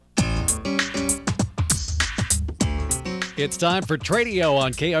It's time for Tradio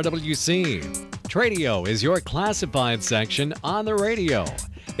on KRWC. Tradio is your classified section on the radio.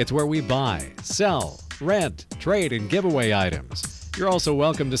 It's where we buy, sell, rent, trade, and give away items. You're also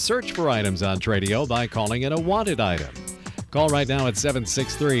welcome to search for items on Tradio by calling it a wanted item. Call right now at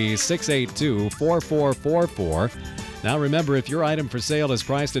 763-682-4444. Now remember, if your item for sale is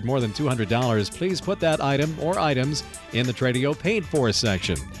priced at more than $200, please put that item or items in the Tradio Paid For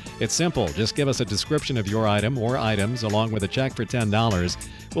section. It's simple. Just give us a description of your item or items along with a check for $10.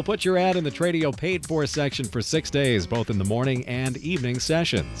 We'll put your ad in the Tradio Paid For section for 6 days, both in the morning and evening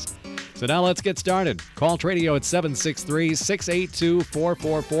sessions. So now let's get started. Call Tradio at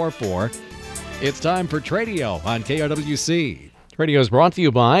 763-682-4444. It's time for Tradio on KRWC. Tradio is brought to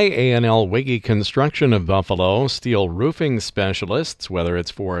you by A&L Wiggy Construction of Buffalo, steel roofing specialists. Whether it's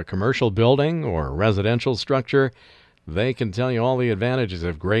for a commercial building or a residential structure, they can tell you all the advantages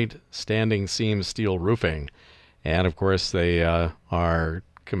of great standing seam steel roofing. And, of course, they are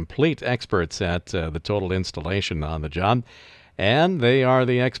complete experts at the total installation on the job. And they are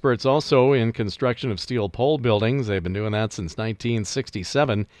the experts also in construction of steel pole buildings. They've been doing that since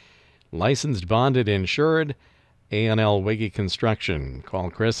 1967. Licensed, bonded, insured. A&L Wiggy Construction. Call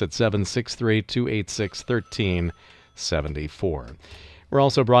Chris at 763-286-1374. We're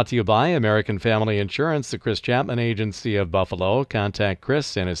also brought to you by American Family Insurance, the Chris Chapman Agency of Buffalo. Contact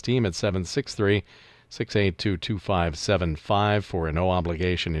Chris and his team at 763-682-2575 for a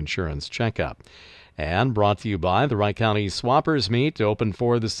no-obligation insurance checkup. And brought to you by the Wright County Swappers Meet, open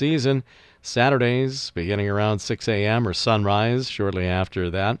for the season. Saturdays, beginning around 6 a.m. or sunrise shortly after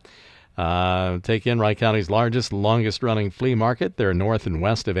that. Take in Wright County's largest, longest-running flea market. They're north and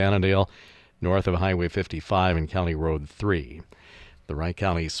west of Annandale, north of Highway 55 and County Road 3. The Wright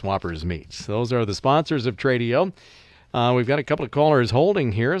County Swappers Meet. Those are the sponsors of Tradio. We've got a couple of callers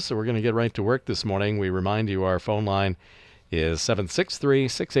holding here, so we're going to get right to work this morning. We remind you our phone line is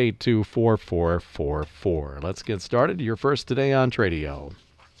 763-682-4444. Let's get started. You're first today on Tradio.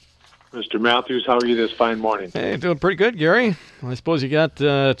 Mr. Matthews, how are you this fine morning? Hey, doing pretty good, Gary. I suppose you got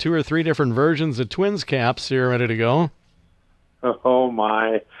 2 or 3 different versions of Twins caps here ready to go. Oh,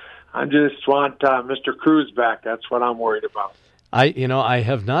 my. I just want Mr. Cruz back. That's what I'm worried about. I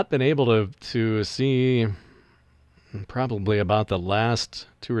have not been able to see probably about the last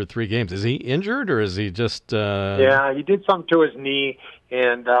 2 or 3 games. Is he injured or is he just... Yeah, he did something to his knee,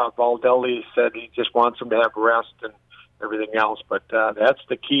 and Valdelli said he just wants him to have rest and everything else, but that's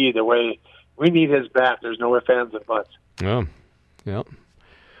the key. The way we need his bat, there's no ifs, ands, and buts. Oh, yeah.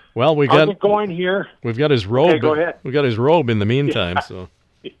 Well, I'll get going here. We've got his robe. Okay, go ahead. We've got his robe in the meantime. Yeah. So.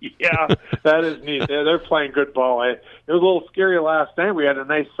 Yeah, that is neat. They're playing good ball. It was a little scary last night. We had a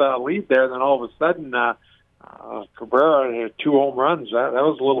nice lead there, then all of a sudden, Cabrera had 2 home runs. That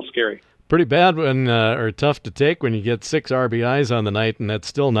was a little scary. Pretty bad or tough to take when you get 6 RBIs on the night, and that's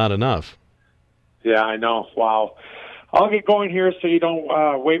still not enough. Yeah, I know. Wow. I'll get going here so you don't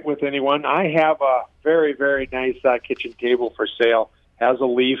wait with anyone. I have a very, very nice kitchen table for sale. Has a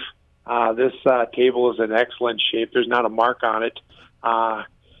leaf. This table is in excellent shape. There's not a mark on it.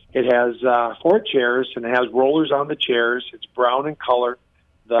 It has 4 chairs, and it has rollers on the chairs. It's brown in color.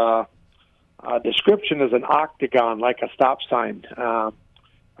 The description is an octagon, like a stop sign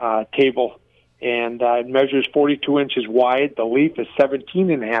table, and it measures 42 inches wide. The leaf is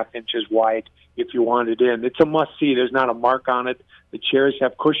 17.5 inches wide. If you want it in, it's a must-see. There's not a mark on it. The chairs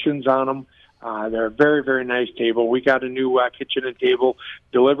have cushions on them. They're a very, very nice table. We got a new kitchen and table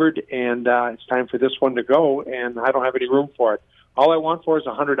delivered, and it's time for this one to go, and I don't have any room for it. All I want for is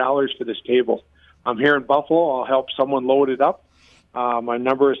 $100 for this table. I'm here in Buffalo. I'll help someone load it up. My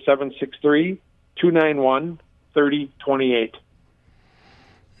number is 763-291-3028.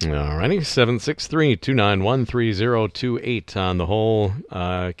 All righty, 763-291-3028 on the whole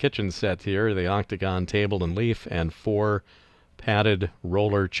kitchen set here, the octagon table and leaf, and 4 padded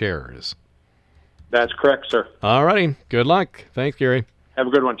roller chairs. That's correct, sir. All righty, good luck. Thanks, Gary. Have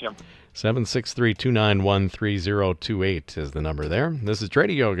a good one, Tim. 763-291-3028 is the number there. This is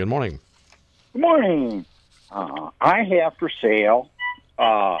Tradio. Good morning. Good morning. I have for sale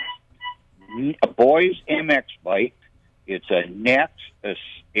a boys MX bike. It's a Next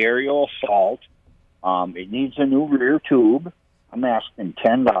aerial assault. It needs a new rear tube. I'm asking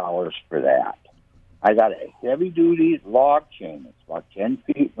 $10 for that. I got a heavy-duty log chain. It's about 10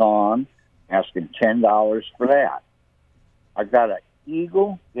 feet long. Asking $10 for that. I got an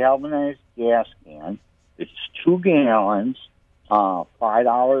Eagle galvanized gas can. It's 2 gallons.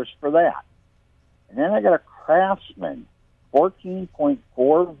 $5 for that. And then I got a Craftsman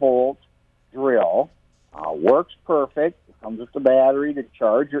 14.4 volt drill. Works perfect. It comes with the battery, the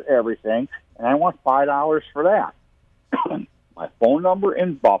charger, everything. And I want $5 for that. My phone number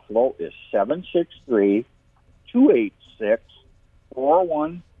in Buffalo is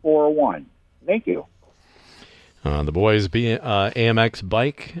 763-286-4141. Thank you. The boys' AMX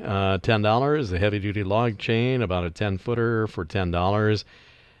bike, $10. The heavy-duty log chain, about a 10-footer for $10.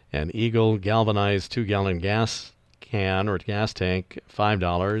 An Eagle galvanized 2-gallon gas can or gas tank,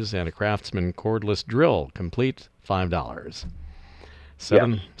 $5. And a Craftsman cordless drill, complete, $5.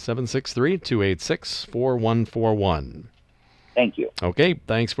 763-286-4141. Thank you. Okay,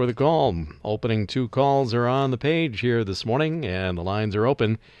 thanks for the call. Opening 2 calls are on the page here this morning, and the lines are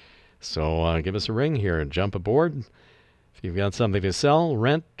open. So give us a ring here and jump aboard. If you've got something to sell,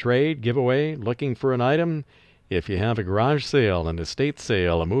 rent, trade, giveaway, looking for an item, if you have a garage sale, an estate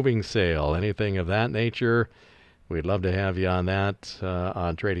sale, a moving sale, anything of that nature, we'd love to have you on that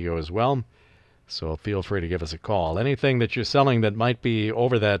on Tradio as well. So feel free to give us a call. Anything that you're selling that might be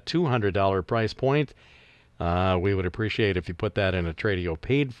over that $200 price point, we would appreciate if you put that in a Tradio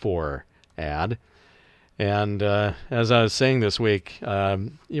paid for ad. And as I was saying this week,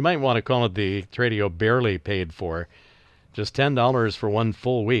 you might want to call it the Tradio barely paid for. Just $10 for 1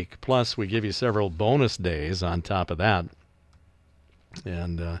 full week. Plus, we give you several bonus days on top of that.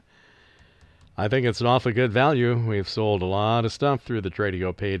 And I think it's an awfully good value. We've sold a lot of stuff through the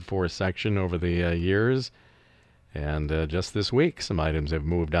Tradio paid for section over the years. And just this week, some items have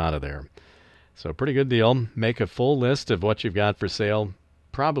moved out of there. So pretty good deal. Make a full list of what you've got for sale.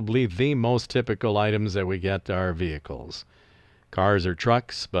 Probably the most typical items that we get are vehicles. Cars or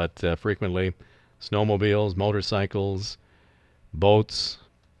trucks, but frequently snowmobiles, motorcycles, boats,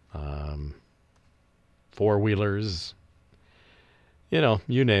 four-wheelers,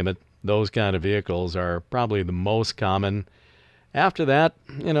 you name it. Those kind of vehicles are probably the most common. After that,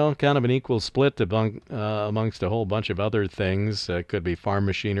 kind of an equal split amongst a whole bunch of other things. Could be farm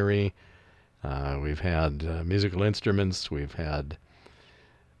machinery. We've had musical instruments. We've had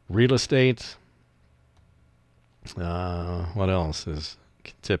real estate. What else is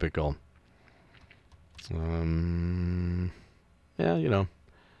typical? The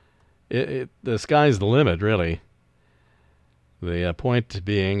sky's the limit, really. The point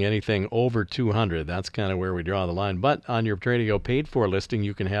being anything over 200, that's kind of where we draw the line. But on your Tradio paid for listing,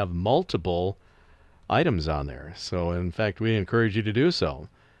 you can have multiple items on there. So, in fact, we encourage you to do so.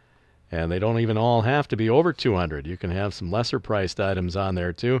 And they don't even all have to be over 200. You can have some lesser priced items on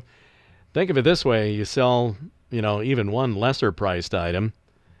there too. Think of it this way. You sell, even one lesser priced item,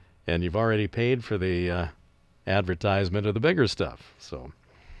 and you've already paid for the advertisement of the bigger stuff. So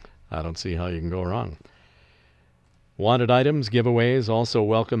I don't see how you can go wrong. Wanted items, giveaways, also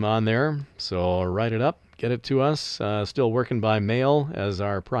welcome on there. So write it up, get it to us. Still working by mail as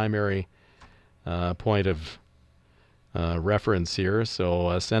our primary point of reference here.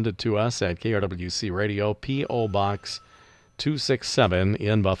 So send it to us at KRWC Radio, P.O. Box 267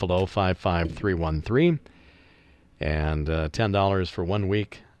 in Buffalo, 55313. And $10 for 1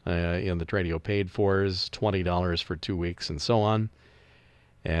 week in the Tradio paid fors, $20 for 2 weeks, and so on.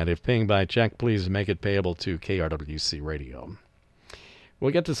 And if paying by check, please make it payable to KRWC Radio.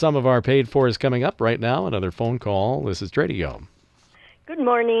 We'll get to some of our paid fors coming up right now. Another phone call. This is Tradio. Good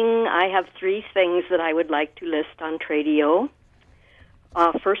morning. I have 3 things that I would like to list on Tradio.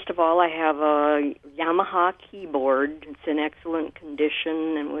 First of all, I have a Yamaha keyboard. It's in excellent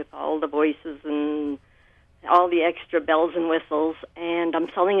condition and with all the voices and all the extra bells and whistles, and I'm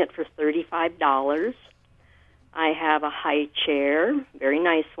selling it for $35. I have a high chair, very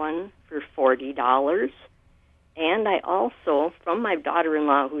nice one, for $40. And I also, from my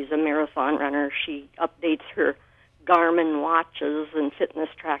daughter-in-law, who's a marathon runner, she updates her Garmin watches and fitness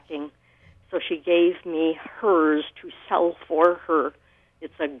tracking. So she gave me hers to sell for her.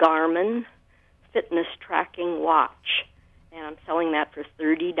 It's a Garmin fitness tracking watch, and I'm selling that for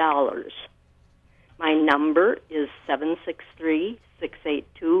 $30. My number is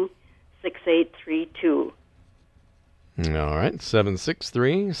 763-682-6832. All right,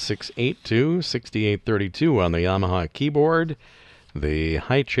 763-682-6832 on the Yamaha keyboard, the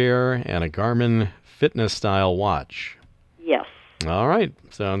high chair, and a Garmin fitness-style watch. Yes. All right,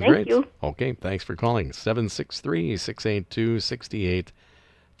 sounds great. Thank you. Okay, thanks for calling.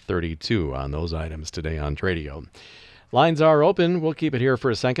 763-682-6832 on those items today on Tradio. Lines are open. We'll keep it here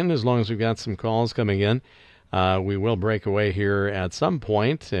for a second as long as we've got some calls coming in. We will break away here at some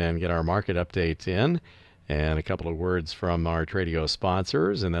point and get our market update in and a couple of words from our Tradio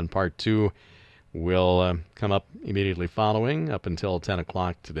sponsors. And then part 2 will come up immediately following up until 10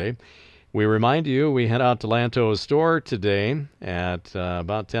 o'clock today. We remind you we head out to Lanto's store today at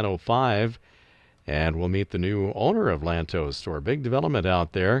about 10:05, and we'll meet the new owner of Lanto's store. Big development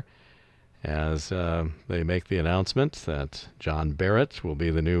out there. as they make the announcement that John Barrett will be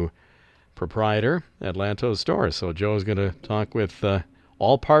the new proprietor at Lantos Store. So Joe's going to talk with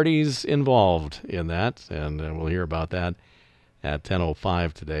all parties involved in that, and we'll hear about that at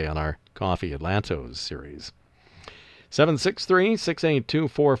 10:05 today on our Coffee at Lantos series.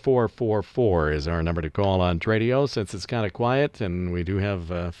 763-682-4444 is our number to call on Tradio. Since it's kind of quiet and we do have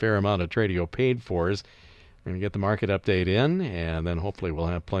a fair amount of Tradio paid fors, we're going to get the market update in, and then hopefully we'll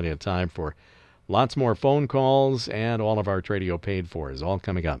have plenty of time for lots more phone calls and all of our Tradio paid fors all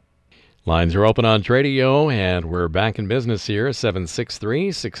coming up. Lines are open on Tradio, and we're back in business here,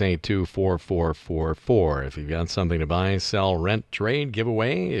 763-682-4444. If you've got something to buy, sell, rent, trade, give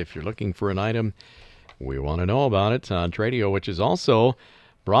away, if you're looking for an item, we want to know about it on Tradio, which is also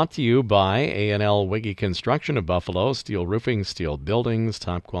brought to you by A&L Wiggy Construction of Buffalo. Steel roofing, steel buildings,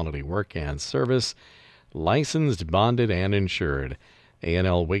 top quality work and service. Licensed, bonded, and insured.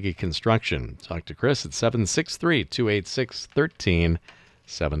 A&L Wiggy Construction. Talk to Chris at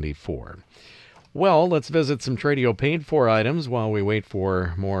 763-286-1374. Well, let's visit some Tradio paid for items while we wait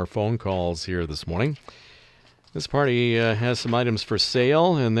for more phone calls here this morning. This party has some items for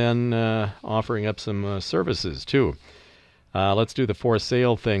sale and then offering up some services, too. Let's do the for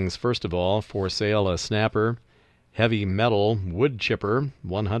sale things. First of all, for sale, a Snapper heavy metal wood chipper,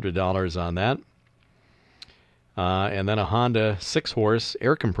 $100 on that. And then a Honda 6-horse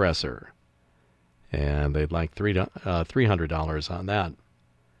air compressor. And they'd like $300 on that.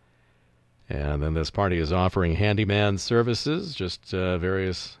 And then this party is offering handyman services, just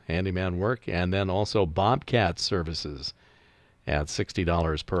various handyman work, and then also Bobcat services at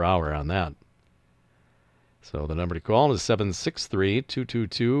 $60 per hour on that. So the number to call is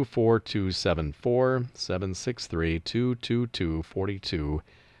 763-222-4274,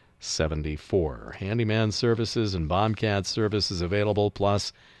 763-222-4274. Handyman services and Bobcat services available,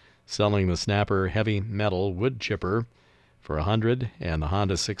 plus selling the Snapper heavy metal wood chipper for $100 and the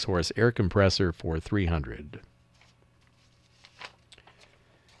Honda 6-horse air compressor for $300.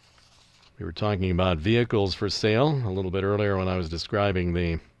 We were talking about vehicles for sale a little bit earlier when I was describing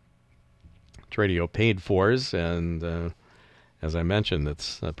the Tradio paid fors, and as I mentioned,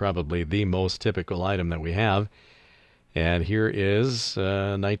 it's probably the most typical item that we have. And here is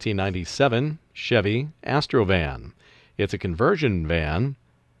 1997 Chevy Astrovan. It's a conversion van,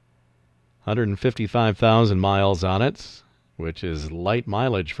 155,000 miles on it, which is light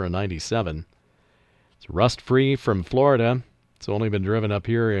mileage for a 97. It's rust-free from Florida. It's only been driven up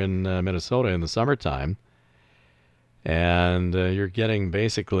here in Minnesota in the summertime. And you're getting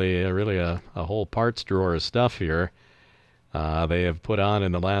basically really a whole parts drawer of stuff here. They have put on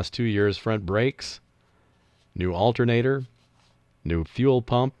in the last 2 years front brakes, new alternator, new fuel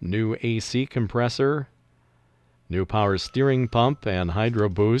pump, new AC compressor, new power steering pump and hydro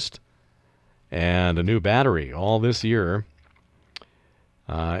boost, and a new battery all this year.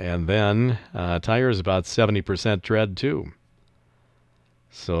 And then tires about 70% tread too.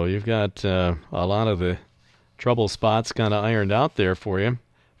 So you've got a lot of the trouble spots kind of ironed out there for you.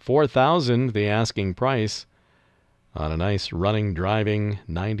 $4,000 the asking price on a nice running, driving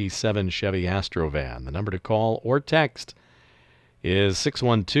 97 Chevy Astrovan. The number to call or text is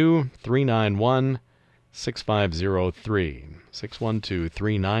 612-391-6503.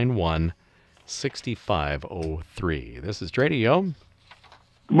 612-391-6503. This is Tradio.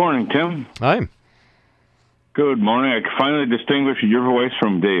 Good morning, Tim. Hi. Good morning. I can finally distinguish your voice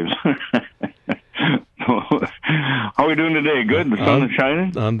from Dave's. How are we doing today? Good? The sun is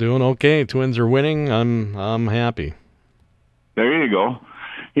shining? I'm doing okay. Twins are winning. I'm happy. There you go.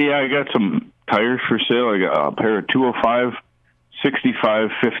 Yeah, I got some tires for sale. I got a pair of 205 65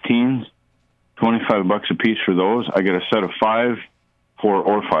 15s, $25 a piece for those. I got a set of 4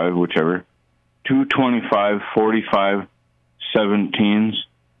 or 5, whichever, 225 45 17s.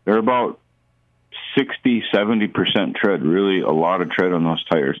 They're about 60-70% tread. Really a lot of tread on those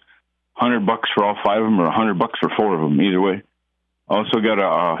tires. $100 for all 5 of them, or $100 for 4 of them. Either way. Also got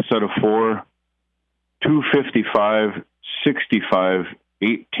a set of 4 255 65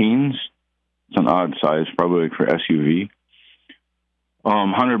 18s. It's an odd size, probably for SUV.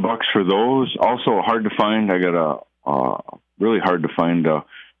 $100 for those. Also hard to find. I got a really hard to find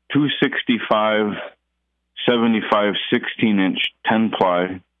 265 75 16-inch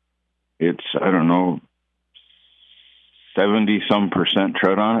 10-ply. It's, I don't know, 70-some%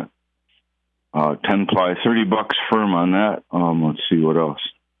 tread on it. 10-ply, $30 firm on that. Let's see what else.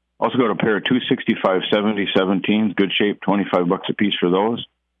 Also got a pair of 265 70 17s, good shape, $25 a piece for those.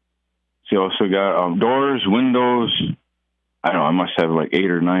 See, also got doors, windows. I don't know, I must have like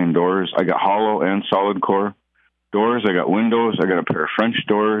 8 or 9 doors. I got hollow and solid core doors. I got windows. I got a pair of French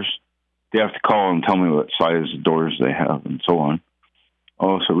doors. they have to call and tell me what size doors they have and so on.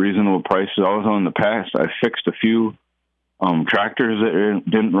 Also, reasonable prices. Also, in the past, I fixed a few tractors that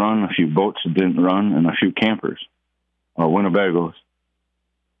didn't run, a few boats that didn't run, and a few campers, Winnebagos.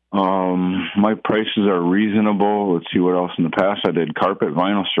 My prices are reasonable. Let's see what else in the past. I did carpet,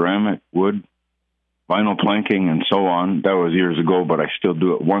 vinyl, ceramic, wood, vinyl planking, and so on. That was years ago, but I still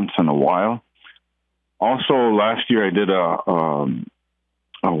do it once in a while. Also, last year I did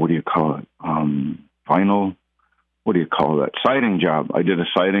what do you call it? Vinyl, what do you call that? Siding job. I did a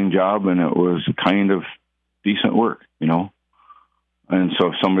siding job, and it was kind of decent work, you know. And so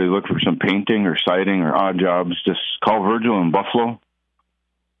if somebody looked for some painting or siding or odd jobs, just call Virgil in Buffalo,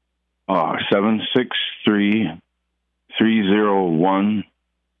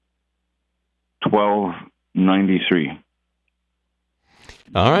 763-301-1293.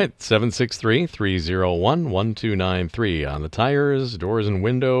 All right, 763-301-1293 on the tires, doors and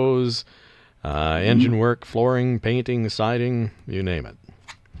windows, engine work, flooring, painting, siding, you name it.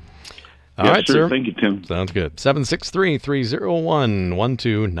 All right, sir. Thank you, Tim. Sounds good.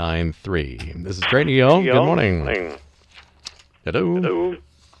 763-301-1293. This is Radio. Good morning. Hello.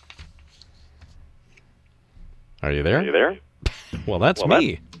 Are you there? Well, that's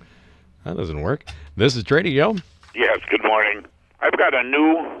me. That doesn't work. This is Radio. Yes, good morning. I've got a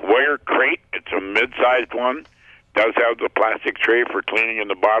new wire crate. It's a mid-sized one. Does have the plastic tray for cleaning in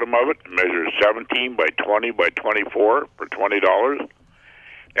the bottom of it. It measures 17 by 20 by 24 for $20.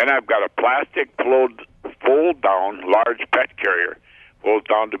 Then I've got a plastic fold-down large pet carrier. Folds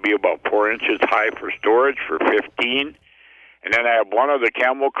down to be about 4 inches high for storage for $15. And then I have one of the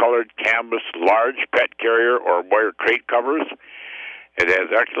camel-colored canvas large pet carrier or wire crate covers. It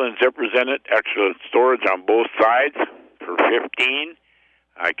has excellent zippers in it, excellent storage on both sides for $15.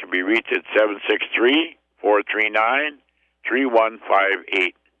 I can be reached at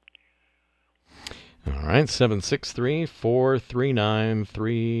 763-439-3158. All right,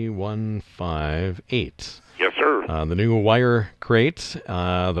 763-439-3158. Yes, sir. The new wire crate,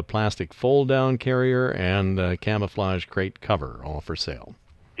 the plastic fold-down carrier, and the camouflage crate cover, all for sale.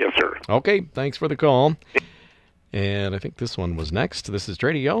 Yes, sir. Okay, thanks for the call. And I think this one was next. This is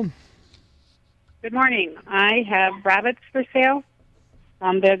Radio. Good morning. I have rabbits for sale.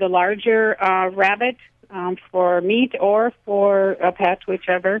 They're the larger rabbit for meat or for a pet,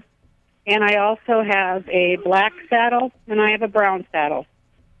 whichever. And I also have a black saddle, and I have a brown saddle.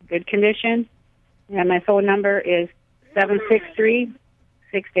 Good condition. And my phone number is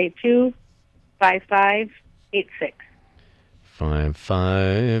 763-682-5586.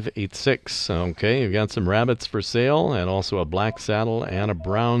 5586. Okay, you've got some rabbits for sale, and also a black saddle and a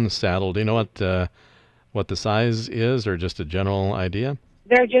brown saddle. Do you know what the size is, or just a general idea?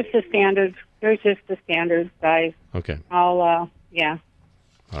 They're just the standard. They're just the standard size. Okay. Yeah.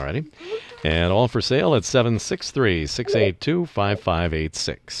 All righty. And all for sale at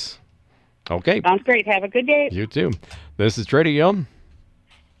 763-682-5586. Okay. Sounds great. Have a good day. You too. This is Radio.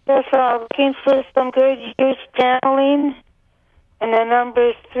 Yes, looking for some good used paneling. And the number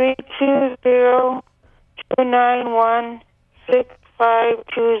is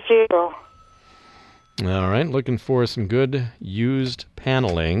 320-291-6520. All right, looking for some good used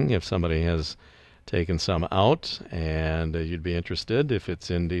paneling if somebody has taken some out and you'd be interested if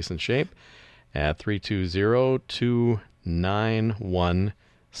it's in decent shape at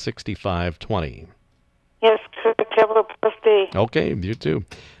 320-291-6520. Yes, correct. Have a blessed day. Okay, you too.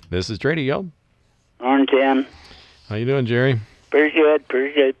 This is Radio. Morning, Tim. How you doing, Jerry? Pretty good.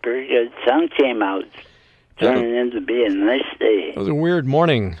 Sun came out. Turning into be a nice day. It was a weird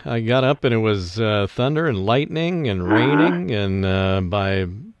morning. I got up and it was thunder and lightning and raining, and by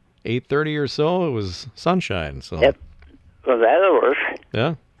 8:30 or so, it was sunshine. So. Yep. Well, that'll work.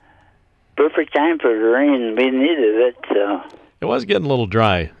 Yeah. Perfect time for the rain. We needed it, so. It was getting a little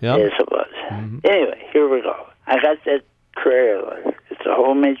dry. Yeah. Yes, it was. Mm-hmm. Anyway, here we go. I got that trailer. It's a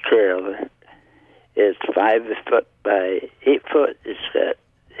homemade trailer. It's 5 foot by 8 foot. It's got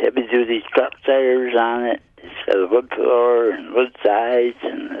heavy-duty truck tires on it. It's got a wood floor and wood sides,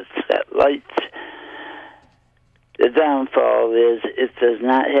 and it's got lights. The downfall is it does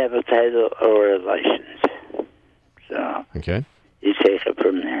not have a title or a license. So okay, you take it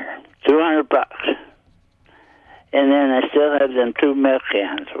from there. $200. And then I still have them 2 milk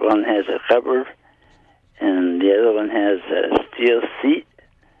cans. One has a cover, and the other one has a steel seat,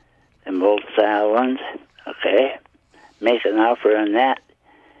 and both style ones. Okay, make an offer on that.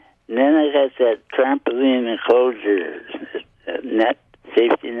 And then I got that trampoline enclosure net,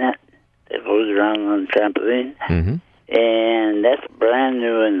 safety net that goes around on the trampoline. Mm-hmm. And that's brand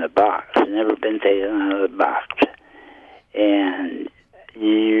new in the box. Never been taken out of the box. And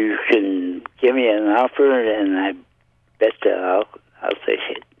you can give me an offer, and I bet that I'll take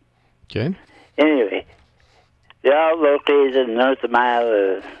it. Okay. Anyway, they're all located north of mile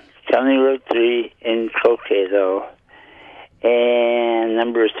of County Road 3 in Cokato. And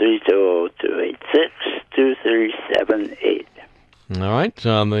number 320-286-2378. All right,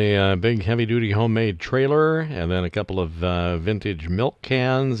 on the big heavy-duty homemade trailer, and then a couple of vintage milk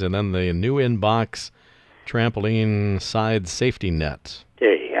cans, and then the new in-box trampoline side safety net.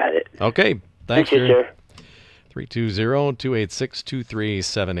 There, you got it. Okay, thanks, Thank you, sir.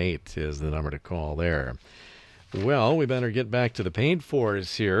 320-286-2378 is the number to call there. Well, we better get back to the paid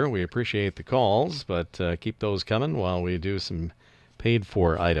fors here. We appreciate the calls, but keep those coming while we do some paid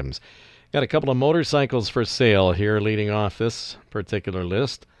for items. Got a couple of motorcycles for sale here leading off this particular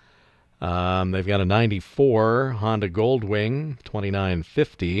list. They've got a 94 Honda Goldwing,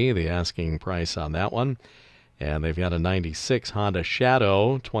 $2,950, the asking price on that one. And they've got a 96 Honda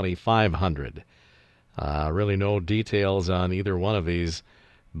Shadow, $2,500. Really no details on either one of these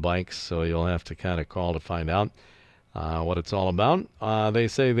bikes, so you'll have to kind of call to find out what it's all about. They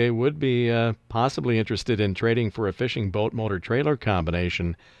say they would be possibly interested in trading for a fishing boat motor trailer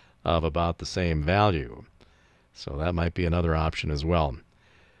combination of about the same value. So that might be another option as well.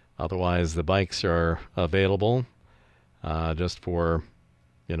 Otherwise, the bikes are available just for,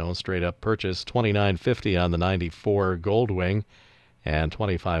 straight up purchase. $2,950 on the 94 Goldwing and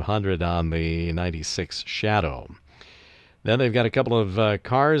 $2,500 on the 96 Shadow. Then they've got a couple of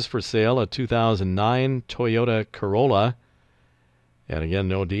cars for sale, a 2009 Toyota Corolla. And again,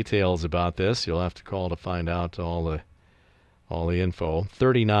 no details about this. You'll have to call to find out all the info.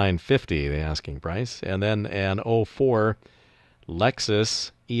 $3,950, the asking price. And then an 04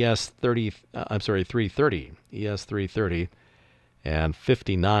 Lexus ES330, ES330, and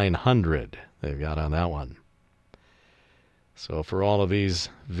 $5,900 they've got on that one. So for all of these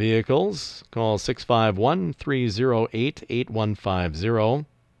vehicles, call 651-308-8150,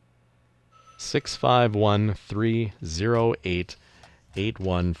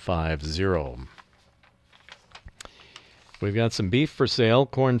 651-308-8150. We've got some beef for sale,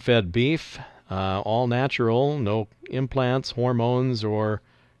 corn-fed beef, all natural, no implants, hormones, or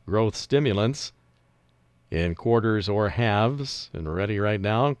growth stimulants, in quarters or halves. And ready right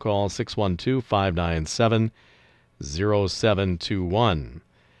now, call 612-597-0721,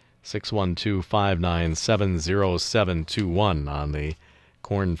 612-597-0721 on the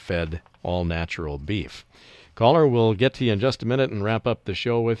corn-fed all-natural beef. Caller, we'll get to you in just a minute and wrap up the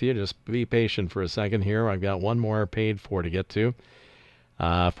show with you. Just be patient for a second here. I've got one more paid for to get to.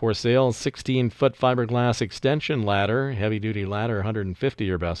 For sale, 16-foot fiberglass extension ladder, heavy-duty ladder, $150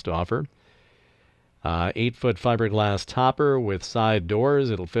 your best offer. 8-foot fiberglass topper with side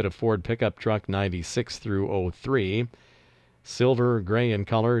doors. It'll fit a Ford pickup truck 96 through 03. Silver, gray in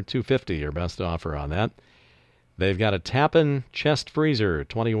color, $250 your best offer on that. They've got a Tappan chest freezer,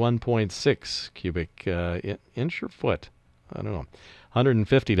 21.6 cubic inch or foot. I don't know.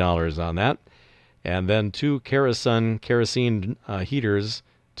 $150 on that. And then two kerosene heaters.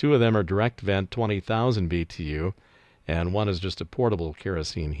 Two of them are direct vent, 20,000 BTU. And one is just a portable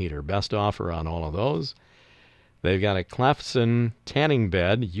kerosene heater. Best offer on all of those. They've got a Clefson tanning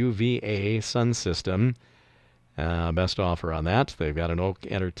bed, UVA sun system. Best offer on that. They've got an Oak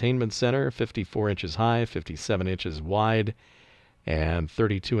Entertainment Center, 54 inches high, 57 inches wide, and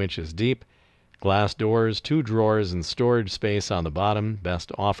 32 inches deep. Glass doors, 2 drawers, and storage space on the bottom.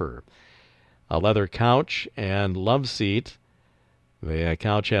 Best offer. A leather couch and love seat. The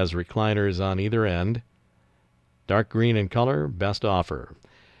couch has recliners on either end. Dark green in color. Best offer.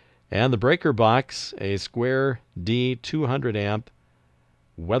 And the breaker box, a square D 200 amp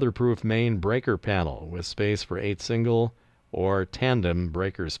weatherproof main breaker panel with space for 8 single or tandem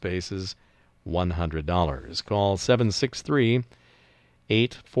breaker spaces, $100. Call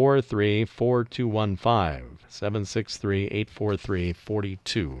 763-843-4215,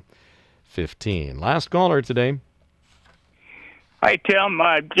 763-843-4215. Last caller today. Hi, Tim.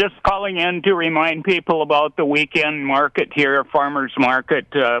 Just calling in to remind people about the weekend market here, farmers market,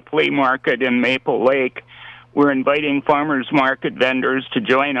 flea market in Maple Lake. We're inviting farmers market vendors to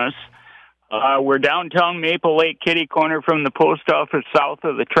join us. We're downtown Maple Lake, kitty corner from the post office south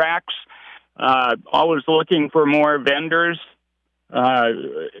of the tracks. Always looking for more vendors.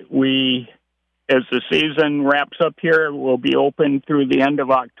 We, as the season wraps up here, will be open through the end of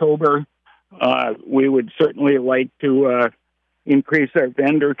October. We would certainly like to increase our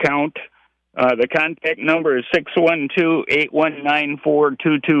vendor count. The contact number is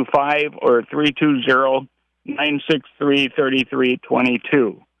 612-819-4225 or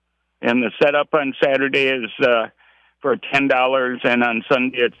 320-963-3322. And the setup on Saturday is for $10, and on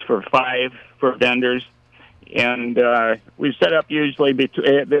Sunday it's for $5 for vendors. And we set up usually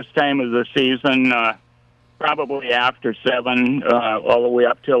at this time of the season, probably after 7, all the way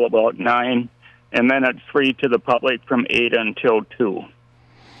up till about 9. And then it's free to the public from 8 until 2.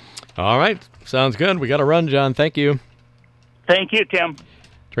 All right. Sounds good. We got to run, John. Thank you. Thank you, Tim.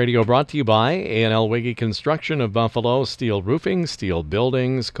 Radio brought to you by A&L Wiggy Construction of Buffalo. Steel roofing, steel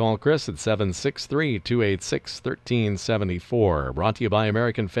buildings. Call Chris at 763-286-1374. Brought to you by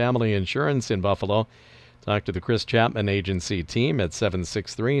American Family Insurance in Buffalo. Talk to the Chris Chapman Agency team at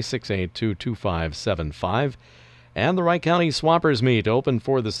 763-682-2575. And the Wright County Swappers Meet, open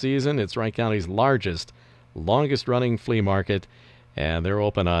for the season. It's Wright County's largest, longest-running flea market, and they're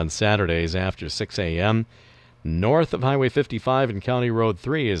open on Saturdays after 6 a.m. North of Highway 55 and County Road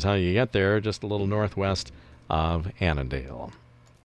 3 is how you get there, just a little northwest of Annandale.